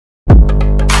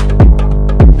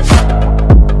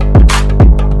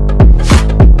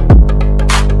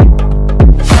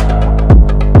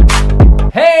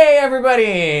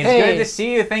everybody. It's Hey. good to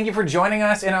see you. Thank you for joining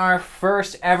us in our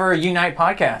first ever Unite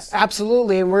podcast.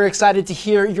 Absolutely, and we're excited to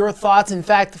hear your thoughts. In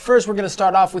fact, first we're going to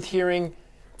start off with hearing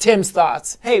Tim's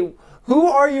thoughts. Hey, who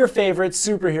are your favorite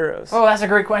superheroes? Oh, that's a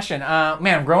great question.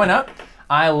 Man, growing up,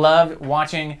 I loved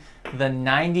watching the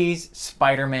 90s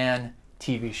Spider-Man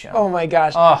TV show. Oh my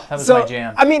gosh. Oh, that was my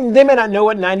jam. I mean, they may not know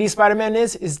what 90s Spider-Man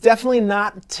is. It's definitely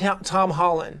not Tom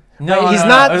Holland. No, Right? He's no,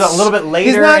 not. It was a little bit later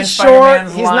He's not in short.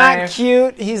 Spider-Man's He's life. not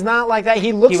cute. He's not like that.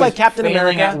 He looks He was like Captain failing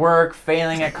America. at work,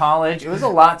 failing at college. It was a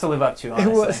lot to live up to,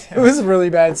 honestly. It was really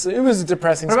bad. So it was a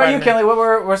depressing. What about you, Spider-Man. Kelly?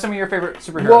 What were some of your favorite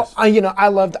superheroes? Well, I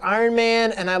loved Iron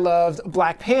Man, and I loved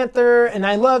Black Panther, and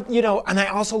I loved, and I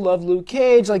also loved Luke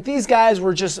Cage. Like, these guys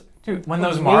were just Dude, when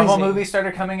those amazing. Marvel movies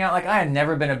started coming out, like I had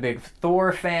never been a big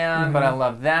Thor fan, but I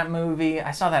loved that movie.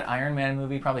 I saw that Iron Man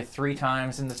movie probably 3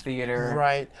 times in the theater.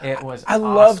 Right. It was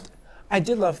I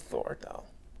did love Thor, though.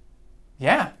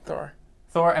 Yeah. Thor.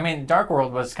 Thor, I mean, Dark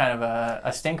World was kind of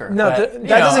a stinker. No, but, that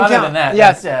doesn't other count. than that,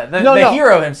 Yes. that's, No, the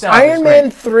hero himself is Iron great.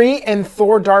 Man 3 and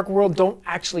Thor Dark World don't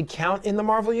actually count in the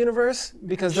Marvel Universe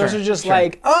because those Sure, are just sure.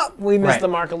 like, we missed Right. the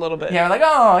mark a little bit. Yeah, we're like,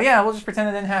 oh, yeah, we'll just pretend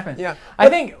it didn't happen. Yeah. I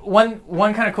think one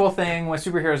kind of cool thing with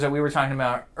superheroes that we were talking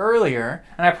about earlier,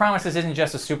 and I promise this isn't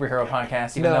just a superhero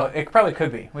podcast, even No. though it probably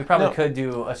could be. We probably No. could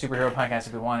do a superhero podcast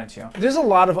if we wanted to. There's a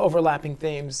lot of overlapping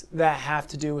themes that have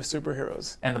to do with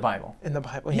superheroes And the Bible. in the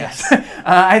Bible. Yes.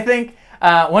 I think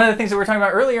one of the things that we were talking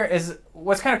about earlier is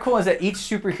what's kind of cool is that each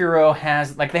superhero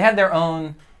has, like, they have their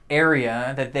own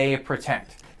area that they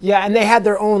protect. Yeah, and they had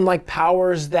their own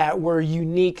powers that were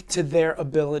unique to their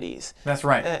abilities. That's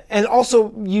right. And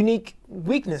also unique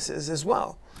weaknesses as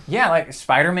well. Yeah, like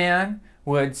Spider-Man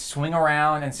would swing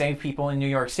around and save people in New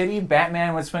York City.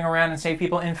 Batman would swing around and save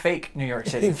people in fake New York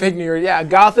City. In fake New York, yeah.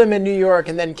 Gotham and New York,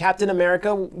 and then Captain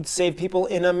America would save people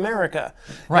in America.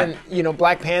 Right. And,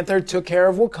 Black Panther took care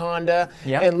of Wakanda,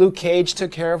 Yep. and Luke Cage took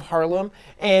care of Harlem.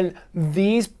 And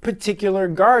these particular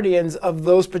guardians of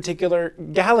those particular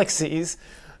galaxies,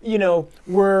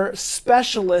 were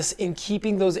specialists in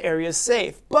keeping those areas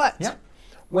safe. But Yep.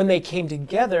 when they came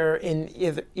together in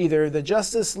either the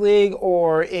Justice League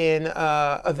or in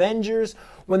Avengers,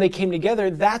 when they came together,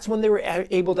 that's when they were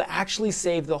able to actually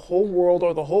save the whole world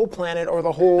or the whole planet or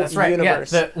the whole That's right.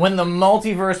 universe. Yeah. When the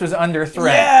multiverse was under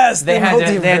threat, Yes, they the had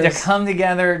to multiverse. come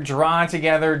together, draw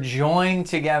together, join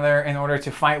together in order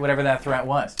to fight whatever that threat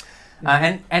was.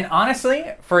 And honestly,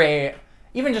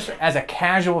 even just as a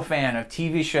casual fan of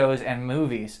TV shows and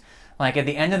movies, like at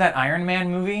the end of that Iron Man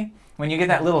movie, when you get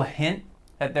that little hint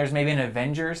that there's maybe an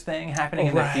Avengers thing happening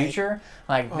in the Right. future,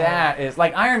 that is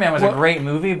like Iron Man was a great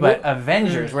movie, but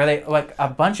Avengers, where they like a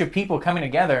bunch of people coming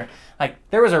together, like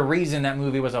there was a reason that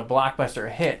movie was a blockbuster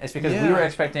hit. It's because we Yeah. were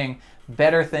expecting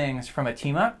better things from a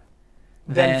team up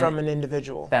than from an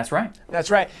individual. That's right. That's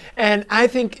right. And I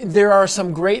think there are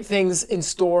some great things in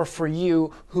store for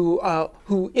you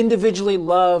who individually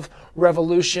love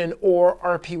Revolution or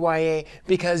RPYA,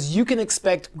 because you can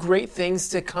expect great things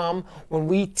to come when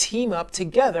we team up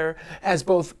together as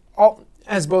both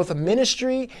a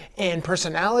ministry and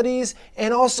personalities,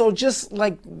 and also just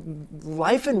like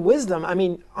life and wisdom. I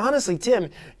mean, honestly, Tim,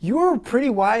 you're a pretty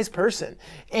wise person.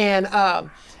 And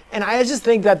I just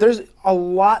think that there's a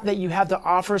lot that you have to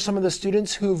offer some of the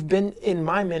students who've been in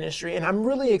my ministry. And I'm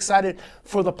really excited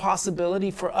for the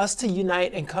possibility for us to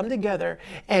unite and come together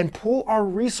and pool our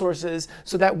resources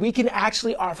so that we can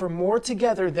actually offer more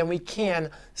together than we can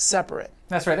separate.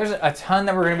 That's right. There's a ton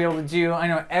that we're going to be able to do. I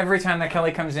know every time that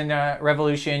Kelly comes into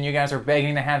Revolution, you guys are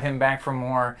begging to have him back for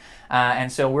more. And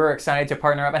so we're excited to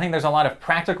partner up. I think there's a lot of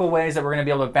practical ways that we're going to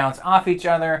be able to bounce off each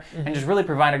other and just really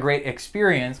provide a great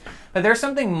experience. But there's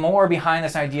something more behind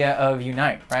this idea of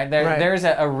unite, right? There's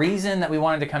a reason that we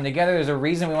wanted to come together. There's a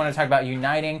reason we want to talk about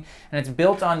uniting. And it's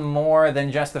built on more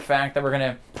than just the fact that we're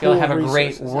going to be able to have a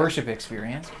great worship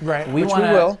experience. Right, We which we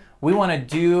will. We want to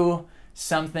do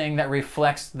something that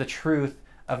reflects the truth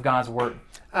of God's word.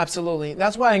 Absolutely.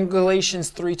 That's why in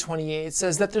Galatians 3:28 it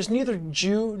says that there's neither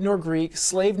Jew nor Greek,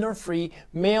 slave nor free,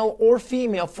 male or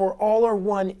female, for all are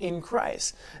one in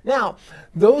Christ. Now,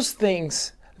 those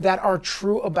things that are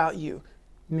true about you,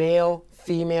 male,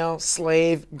 female,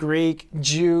 slave, Greek,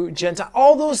 Jew, Gentile,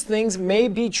 all those things may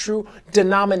be true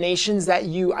denominations that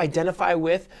you identify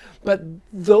with, but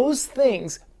those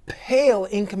things pale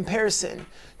in comparison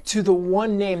to the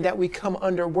one name that we come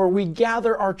under, where we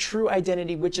gather our true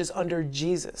identity, which is under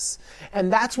Jesus.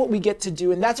 And that's what we get to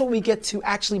do, and that's what we get to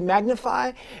actually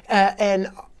magnify, and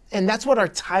that's what our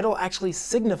title actually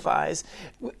signifies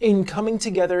in coming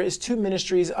together as two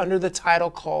ministries under the title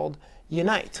called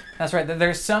unite. That's right.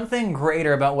 There's something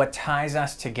greater about what ties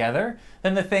us together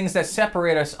than the things that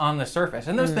separate us on the surface.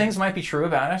 And those things might be true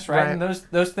about us, right? And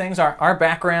those things are our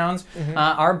backgrounds,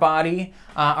 our body,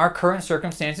 our current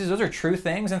circumstances. Those are true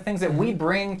things and things that we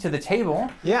bring to the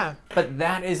table. Yeah. But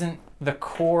that isn't the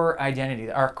core identity.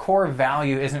 Our core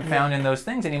value isn't found in those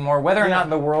things anymore, whether or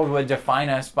not the world would define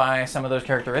us by some of those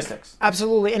characteristics.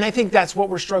 Absolutely. And I think that's what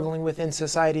we're struggling with in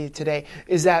society today,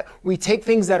 is that we take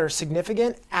things that are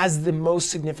significant as the most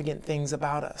significant things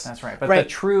about us. That's right. But the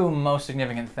true most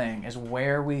significant thing is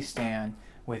where we stand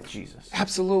with Jesus.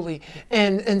 Absolutely.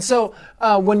 And so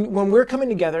when we're coming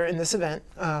together in this event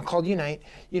called Unite,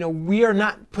 we are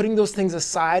not putting those things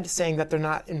aside saying that they're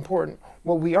not important.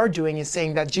 What we are doing is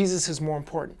saying that Jesus is more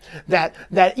important. That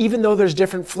even though there's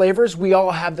different flavors, we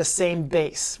all have the same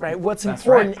base, right? What's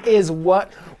important is what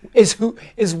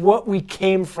we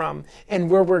came from and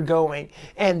where we're going.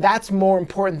 And that's more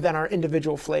important than our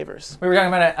individual flavors. We were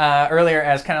talking about it earlier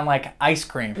as kind of like ice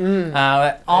cream.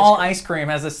 All ice cream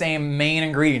has the same main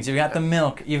ingredients. You've got the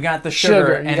milk, you've got the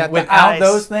sugar, and without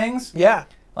those things,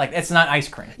 like, it's not ice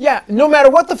cream. Yeah, no matter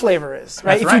what the flavor is,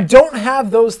 right? That's if you don't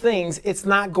have those things, it's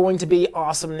not going to be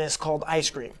awesomeness called ice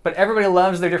cream. But everybody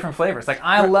loves their different flavors. Like,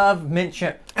 I love mint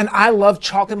chip. And I love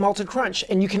chocolate malted crunch,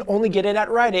 and you can only get it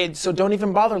at Rite Aid, so don't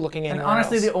even bother looking anywhere And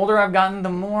honestly, else. the older I've gotten, the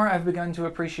more I've begun to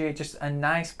appreciate just a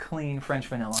nice, clean French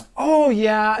vanilla. Oh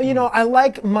yeah, I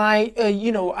like my,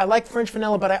 I like French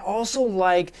vanilla, but I also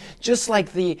like just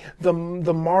like the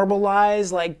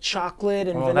marbleized like chocolate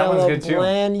and vanilla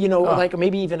blend. Like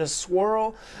maybe even a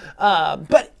swirl.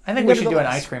 But I think we should do an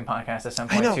ice cream podcast at some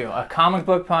point too. A comic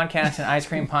book podcast, an ice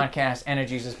cream podcast, and a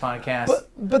Jesus podcast.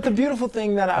 But the beautiful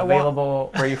thing that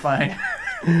available where you find,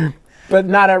 but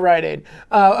not at Rite Aid.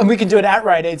 And we can do it at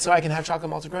Rite Aid, so I can have chocolate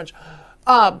malted crunch.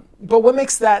 But what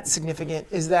makes that significant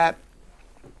is that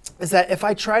if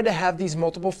I tried to have these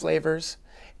multiple flavors,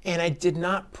 and I did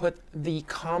not put the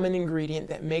common ingredient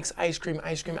that makes ice cream,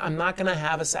 I'm not going to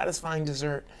have a satisfying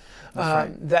dessert.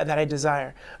 That I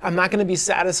desire. I'm not going to be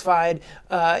satisfied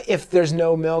if there's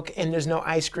no milk and there's no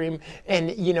ice cream. And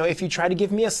if you try to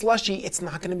give me a slushie, it's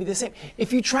not going to be the same.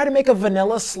 If you try to make a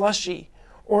vanilla slushie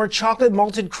or a chocolate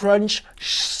malted crunch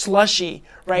slushie,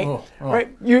 right?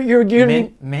 Right? You're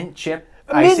mint chip.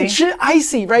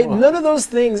 Icy, right? Whoa. None of those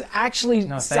things actually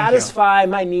satisfy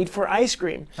my need for ice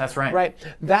cream. That's right. Right?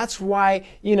 That's why,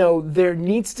 there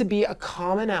needs to be a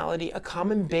commonality, a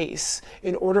common base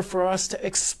in order for us to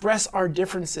express our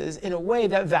differences in a way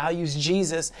that values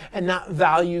Jesus and not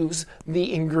values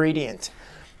the ingredient.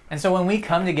 And so when we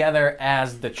come together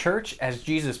as the church, as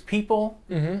Jesus' people,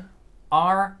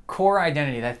 our core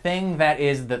identity, that thing that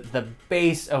is the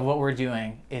base of what we're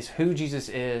doing, is who Jesus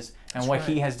is and what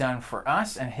he has done for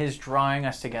us and his drawing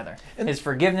us together. And his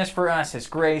forgiveness for us, his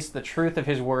grace, the truth of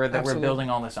his word that we're building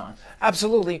all this on.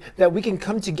 Absolutely. That we can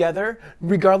come together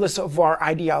regardless of our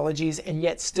ideologies and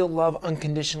yet still love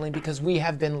unconditionally because we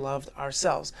have been loved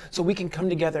ourselves. So we can come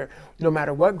together no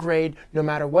matter what grade, no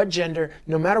matter what gender,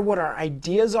 no matter what our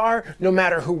ideas are, no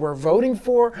matter who we're voting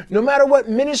for, no matter what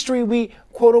ministry we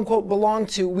quote unquote belong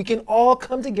to, we can all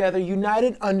come together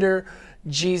united under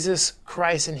Jesus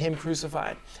Christ and him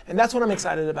crucified. And that's what I'm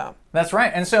excited about. That's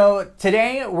right. And so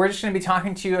today we're just going to be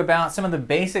talking to you about some of the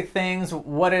basic things.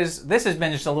 This has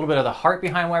been just a little bit of the heart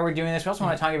behind why we're doing this. We also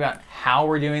want to talk about how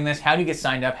we're doing this. How do you get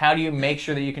signed up? How do you make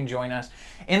sure that you can join us?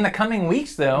 In the coming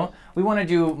weeks, though, we want to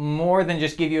do more than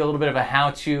just give you a little bit of a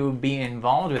how to be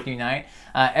involved with Unite.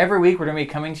 Every week, we're going to be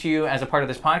coming to you as a part of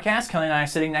this podcast. Kelly and I are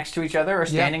sitting next to each other, or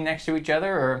standing next to each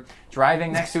other, or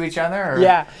driving next to each other,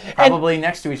 or probably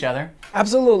next to each other.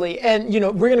 Absolutely. And,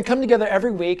 we're going to come together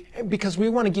every week because we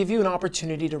want to give you an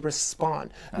opportunity to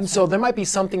respond. And so there might be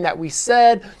something that we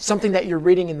said, something that you're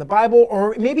reading in the Bible,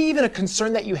 or maybe even a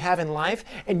concern that you have in life,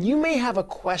 and you may have a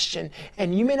question,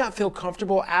 and you may not feel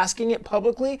comfortable asking it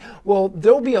publicly. Well,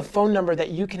 there'll be a phone number that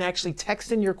you can actually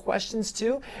text in your questions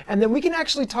to, and then we can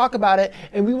actually talk about it,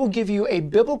 and we will give you a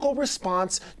biblical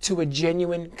response to a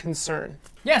genuine concern.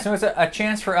 Yeah, so it's a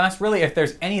chance for us, really, if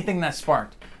there's anything that's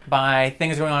sparked by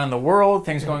things going on in the world,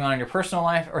 things going on in your personal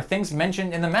life, or things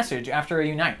mentioned in the message after a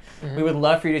Unite. We would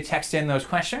love for you to text in those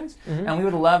questions, and we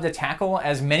would love to tackle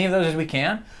as many of those as we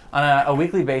can on a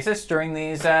weekly basis during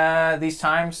these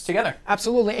times together.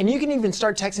 Absolutely, and you can even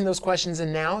start texting those questions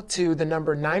in now to the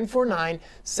number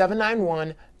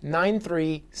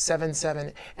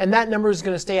 949-791-9377. And that number is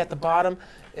going to stay at the bottom,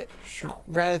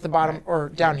 right at the bottom, or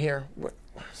down here.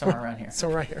 somewhere around here. So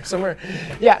right here, somewhere.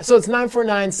 Yeah, so it's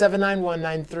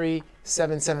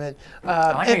 949-791-9377.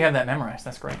 I like how you have that memorized.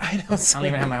 That's great. I know. I don't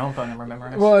even have my own phone number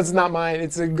memorized. Well, it's not mine.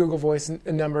 It's a Google Voice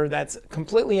number that's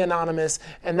completely anonymous,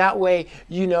 and that way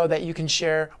you know that you can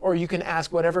share or you can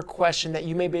ask whatever question that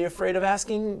you may be afraid of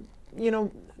asking,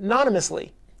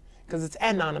 anonymously, because it's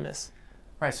anonymous.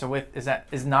 Right. So is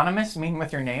anonymous mean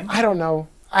with your name? I don't know.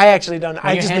 I actually don't. When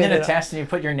I you just hand in made a it up. test and you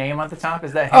put your name on the top,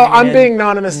 is that? Oh, I'm being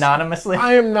anonymous. Anonymously.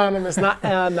 I am anonymous, not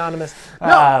anonymous.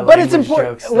 No, but it's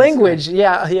important. Jokes, Language,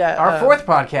 yeah. Our fourth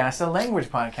podcast, a language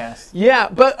podcast. Yeah,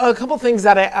 but a couple things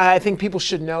that I think people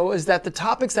should know is that the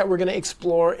topics that we're going to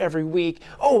explore every week.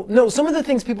 Oh no, some of the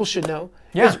things people should know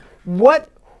is what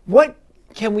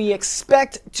can we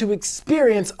expect to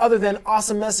experience other than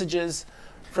awesome messages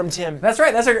from Tim? That's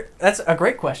right. That's a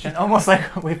great question. Almost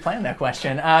like we planned that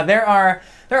question. There are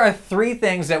three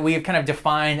things that we've kind of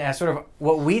defined as sort of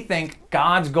what we think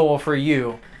God's goal for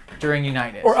you during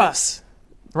Unite is. Or us.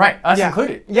 Us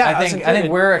included. Yeah, I think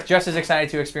we're just as excited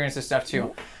to experience this stuff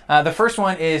too. The first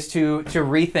one is to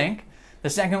rethink. The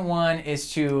second one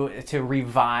is to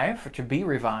revive, or to be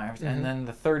revived, and then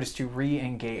the third is to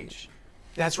re-engage.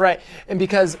 That's right. And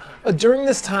because during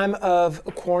this time of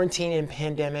quarantine and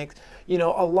pandemic,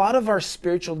 a lot of our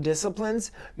spiritual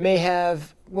disciplines may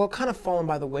have, kind of fallen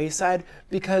by the wayside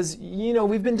because,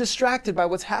 we've been distracted by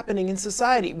what's happening in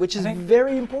society, which is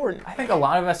very important. I think a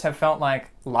lot of us have felt like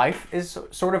life is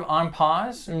sort of on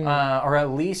pause, or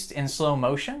at least in slow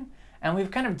motion. And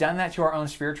we've kind of done that to our own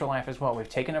spiritual life as well. We've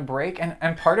taken a break.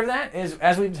 And part of that is,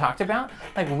 as we've talked about,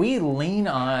 like we lean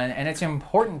on, and it's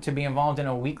important to be involved in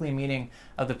a weekly meeting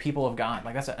of the people of God.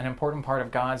 Like that's an important part of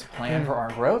God's plan for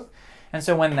our growth. And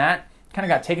so when that kind of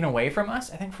got taken away from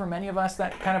us, I think for many of us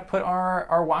that kind of put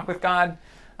our walk with God,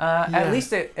 at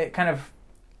least it kind of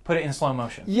put it in slow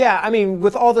motion. Yeah, I mean,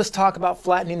 with all this talk about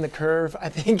flattening the curve, I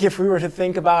think if we were to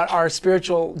think about our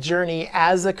spiritual journey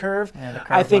as a curve,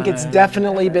 I think it's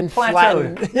definitely been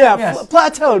flattened. Yeah, yes.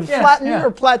 Plateaued, flattened or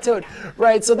plateaued.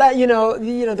 Right, so that,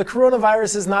 the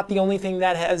coronavirus is not the only thing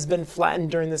that has been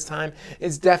flattened during this time.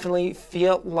 It's definitely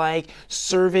felt like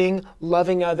serving,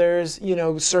 loving others,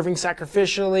 serving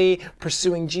sacrificially,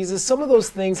 pursuing Jesus. Some of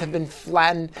those things have been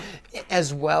flattened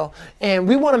as well. And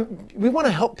we want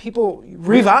to help people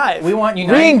revive. We want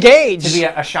Unite re-engage to be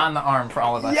a shot in the arm for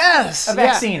all of us. Yes. A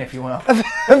vaccine, if you will.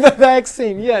 The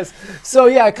vaccine, yes.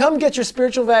 So come get your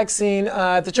spiritual vaccine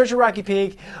at the Church of Rocky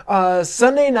Peak,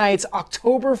 Sunday nights,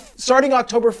 starting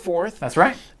October 4th. That's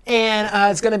right. And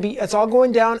it's all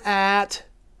going down at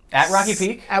Rocky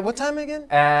Peak. At what time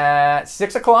again? At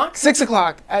 6 o'clock. 6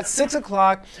 o'clock. At 6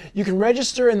 o'clock, you can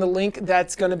register in the link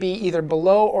that's going to be either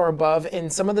below or above in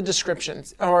some of the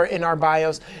descriptions or in our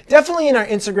bios. Definitely in our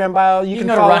Instagram bio. You can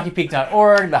go to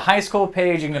rockypeak.org, the high school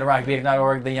page. You can go to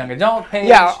rockypeak.org, the young adult page.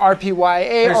 Yeah, RPYA.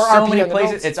 There's or so RP many Young places.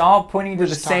 Adults. It's all pointing to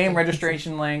the same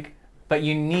registration link. But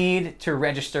you need to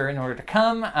register in order to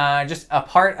come. Just a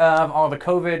part of all the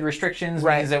COVID restrictions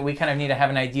means that we kind of need to have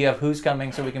an idea of who's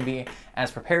coming so we can be as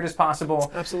prepared as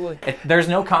possible. Absolutely. There's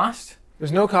no cost.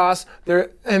 There's no cost.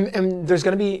 And there's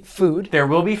going to be food. There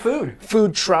will be food.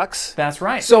 Food trucks. That's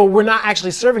right. So we're not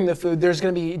actually serving the food. There's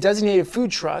going to be designated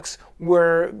food trucks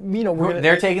where,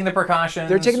 they're taking the precautions.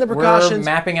 They're taking the precautions. We're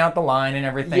mapping out the line and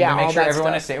everything to make sure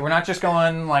everyone is safe. We're not just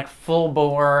going like full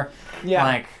bore.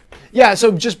 Yeah,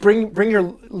 so just bring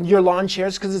your lawn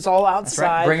chairs because it's all outside. That's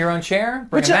right. Bring your own chair.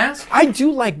 Bring a mask. I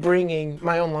do like bringing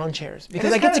my own lawn chairs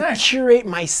because I get to curate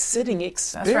my sitting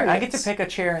experience. That's right. I get to pick a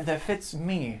chair that fits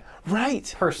me.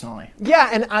 Right. Personally.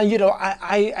 Yeah, and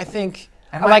I think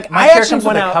and my chair comes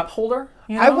with a cup holder.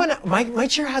 My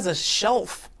chair has a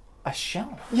shelf. A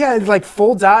shelf. Yeah, it like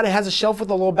folds out. It has a shelf with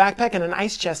a little backpack and an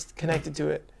ice chest connected to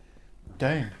it.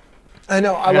 Dang. I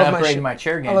know. I love my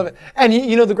chair game. I love it. And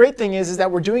the great thing is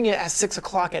that we're doing it at 6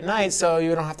 o'clock at night, so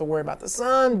you don't have to worry about the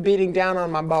sun beating down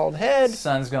on my bald head.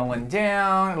 Sun's going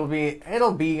down.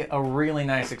 It'll be a really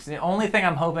nice experience. The only thing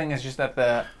I'm hoping is just that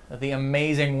the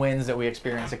amazing winds that we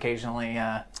experience occasionally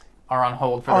are on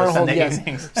hold for those Sunday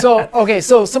evenings.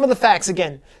 So some of the facts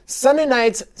again. Sunday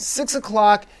nights, 6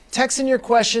 o'clock. Text in your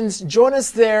questions. Join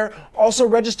us there. Also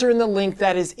register in the link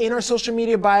that is in our social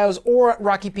media bios or at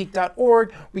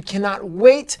rockypeak.org. We cannot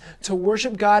wait to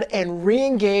worship God and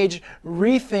re-engage,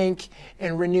 rethink,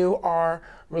 and renew our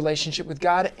relationship with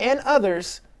God and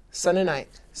others Sunday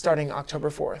night, starting October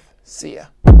 4th. See ya.